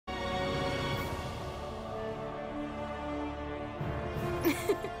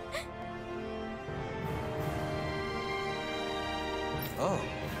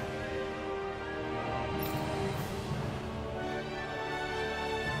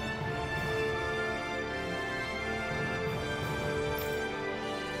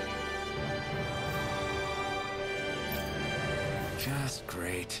Just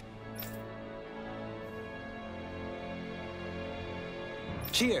great.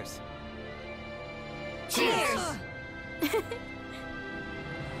 Cheers! Cheers!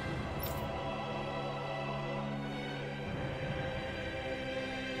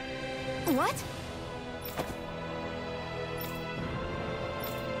 What?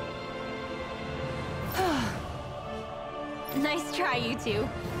 Nice try, you two.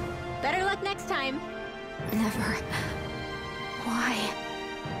 Better luck next time. Never. Why?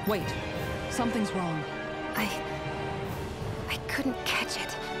 Wait. Something's wrong. I couldn't catch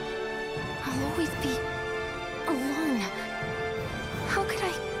it. I'll always be alone. How could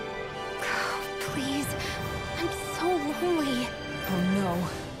I... Oh, please. I'm so lonely. Oh no.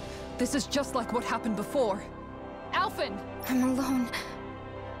 This is just like what happened before. Alphen! I'm alone.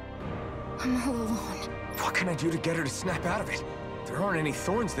 I'm all alone. What can I do to get her to snap out of it? There aren't any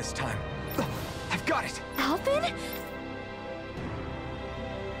thorns this time. I've got it! Alphen?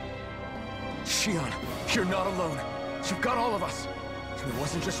 Shion, you're not alone. You've got all of us. And it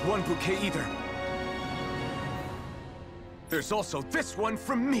wasn't just one bouquet either. There's also this one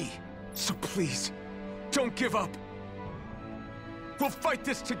from me. So please, don't give up. We'll fight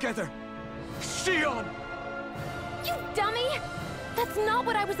this together. Shion! You dummy! That's not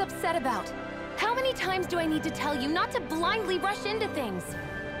what I was upset about. How many times do I need to tell you not to blindly rush into things?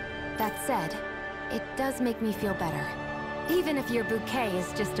 That said, it does make me feel better. Even if your bouquet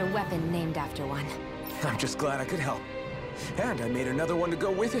is just a weapon named after one. I'm just glad I could help. And I made another one to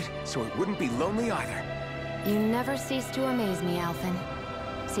go with it, so it wouldn't be lonely either. You never cease to amaze me, Alphen.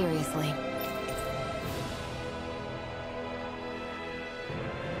 Seriously.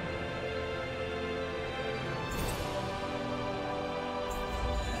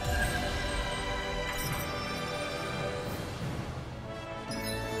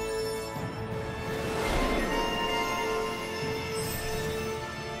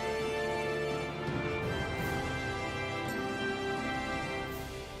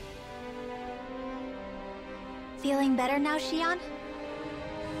 Feeling better now, Shion?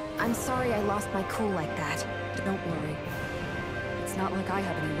 I'm sorry I lost my cool like that. Don't worry. It's not like I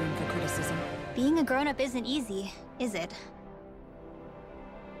have any room for criticism. Being a grown-up isn't easy, is it?